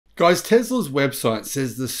Guys, Tesla's website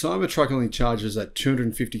says the Cybertruck only charges at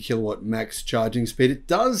 250 kilowatt max charging speed. It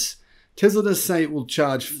does. Tesla does say it will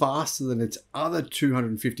charge faster than its other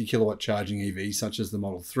 250 kilowatt charging EVs, such as the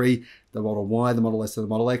Model 3, the Model Y, the Model S, and the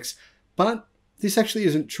Model X. But this actually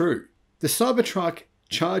isn't true. The Cybertruck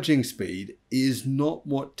charging speed is not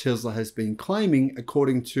what Tesla has been claiming,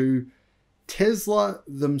 according to Tesla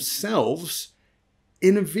themselves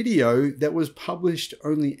in a video that was published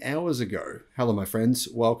only hours ago. Hello, my friends.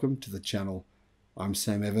 Welcome to the channel. I'm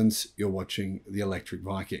Sam Evans. You're watching the Electric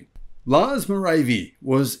Viking. Lars Moravy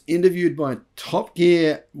was interviewed by Top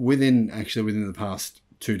Gear within the past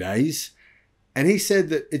 2 days. And he said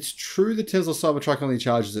that it's true the Tesla Cybertruck only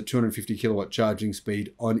charges at 250 kilowatt charging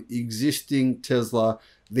speed on existing Tesla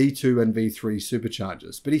V2 and V3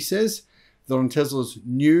 superchargers. But he says that on Tesla's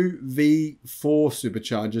new V4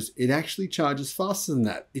 superchargers, it actually charges faster than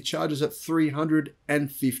that. It charges at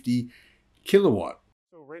 350 kilowatt.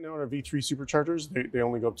 So right now on our V3 superchargers, they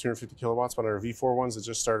only go up 250 kilowatts, but on our V4 ones that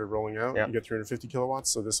just started rolling out, you get 350 kilowatts.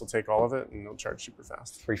 So this will take all of it and it'll charge super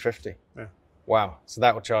fast. 350? Yeah. Wow. So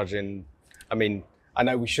that will charge in, I mean, I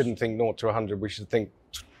know we shouldn't think 0 to 100. We should think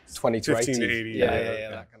 20 to 15 80. to 80. Yeah,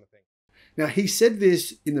 that kind of thing. Now, he said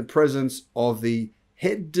this in the presence of the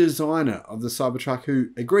head designer of the Cybertruck, who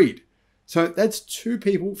agreed. So that's two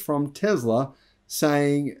people from Tesla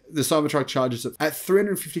saying the Cybertruck charges at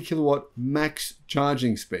 350 kilowatt max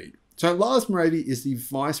charging speed. So Lars Moravy is the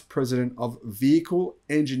vice president of vehicle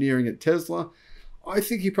engineering at Tesla. I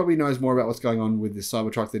think he probably knows more about what's going on with the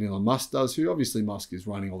Cybertruck than Elon Musk does, who obviously Musk is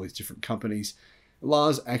running all these different companies.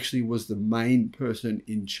 Lars actually was the main person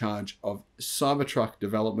in charge of Cybertruck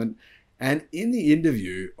development. And in the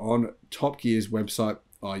interview on Top Gear's website,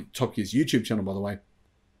 Top Gear's YouTube channel, by the way,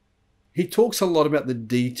 he talks a lot about the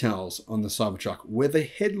details on the Cybertruck, where the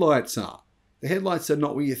headlights are. The headlights are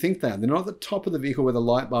not where you think they are. They're not at the top of the vehicle where the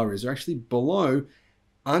light bar is. They're actually below,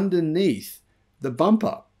 underneath the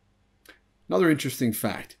bumper. Another interesting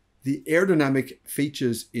fact, the aerodynamic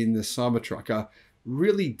features in the Cybertruck are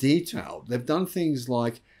really detailed. They've done things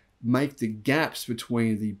like make the gaps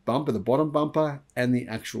between the bumper, the bottom bumper, and the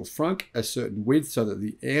actual front a certain width so that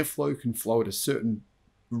the airflow can flow at a certain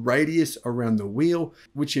radius around the wheel,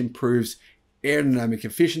 which improves aerodynamic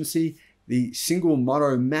efficiency. The single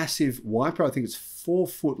moto massive wiper, I think it's 4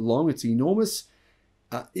 foot long, it's enormous.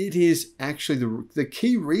 It is actually the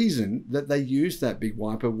key reason that they used that big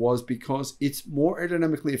wiper was because it's more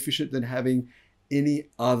aerodynamically efficient than having any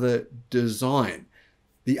other design.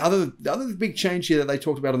 The other big change here that they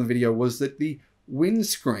talked about in the video was that the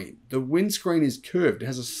windscreen is curved. It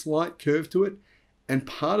has a slight curve to it. And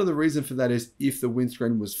part of the reason for that is if the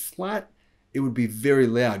windscreen was flat, it would be very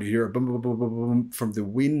loud. You hear a boom, boom, boom, boom, boom from the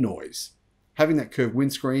wind noise. Having that curved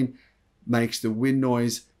windscreen makes the wind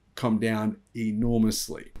noise come down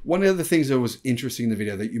enormously. One of the things that was interesting in the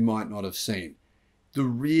video that you might not have seen, the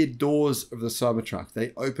rear doors of the Cybertruck,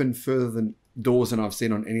 they open further than doors than I've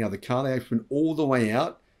seen on any other car. They open all the way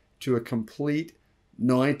out to a complete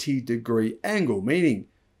 90-degree angle, meaning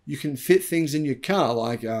you can fit things in your car.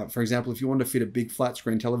 Like, for example, if you want to fit a big flat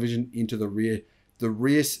screen television into the rear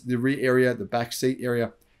area, the back seat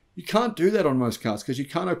area, you can't do that on most cars because you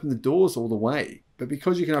can't open the doors all the way. But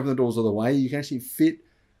because you can open the doors all the way, you can actually fit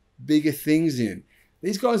bigger things in.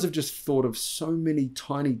 These guys have just thought of so many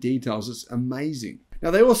tiny details. It's amazing. Now,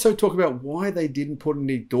 they also talk about why they didn't put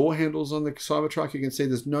any door handles on the Cybertruck. You can see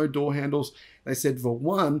there's no door handles. They said, for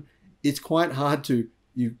one, it's quite hard to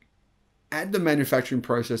add the manufacturing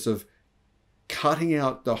process of cutting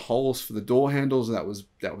out the holes for the door handles. That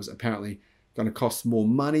was apparently going to cost more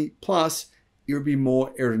money. Plus, it would be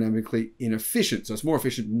more aerodynamically inefficient. So it's more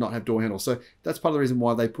efficient to not have door handles. So that's part of the reason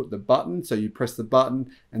why they put the button. So you press the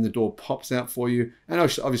button and the door pops out for you. And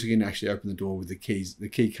obviously you can actually open the door with the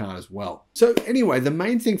key card as well. So anyway, the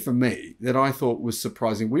main thing for me that I thought was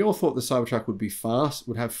surprising, we all thought the Cybertruck would be fast,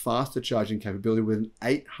 would have faster charging capability with an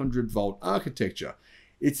 800 volt architecture.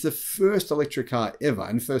 It's the first electric car ever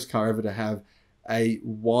and first car ever to have a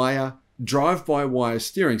drive-by-wire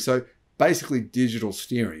steering. So basically digital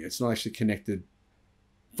steering. It's not actually connected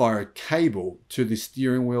via a cable to the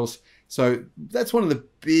steering wheels. So that's one of the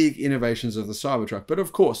big innovations of the Cybertruck. But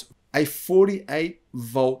of course, a 48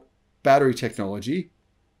 volt battery technology.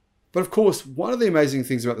 But of course, one of the amazing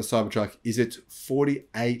things about the Cybertruck is its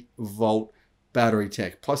 48 volt battery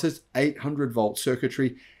tech, plus its 800 volt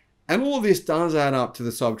circuitry. And all of this does add up to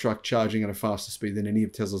the Cybertruck charging at a faster speed than any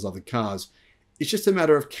of Tesla's other cars. It's just a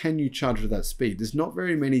matter of, can you charge at that speed? There's not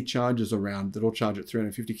very many chargers around that'll charge at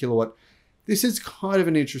 350 kilowatt. This is kind of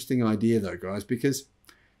an interesting idea though, guys, because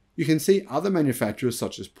you can see other manufacturers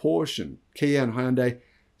such as Porsche and Kia and Hyundai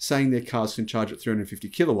saying their cars can charge at 350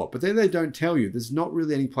 kilowatt, but then they don't tell you there's not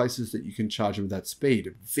really any places that you can charge them at that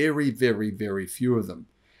speed. Very, very, very few of them.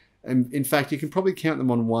 And in fact, you can probably count them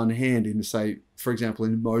on one hand in, say, for example,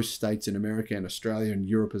 in most states in America and Australia and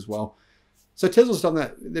Europe as well. So Tesla's done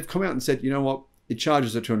that. They've come out and said, you know what, it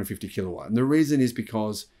charges at 250 kilowatt. And the reason is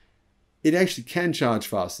because it actually can charge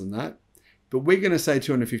faster than that. But we're going to say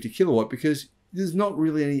 250 kilowatt because there's not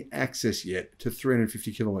really any access yet to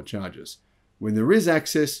 350 kilowatt chargers. When there is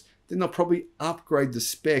access, then they'll probably upgrade the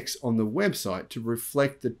specs on the website to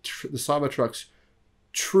reflect the Cybertruck's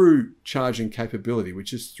true charging capability,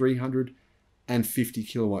 which is 350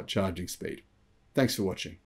 kilowatt charging speed. Thanks for watching.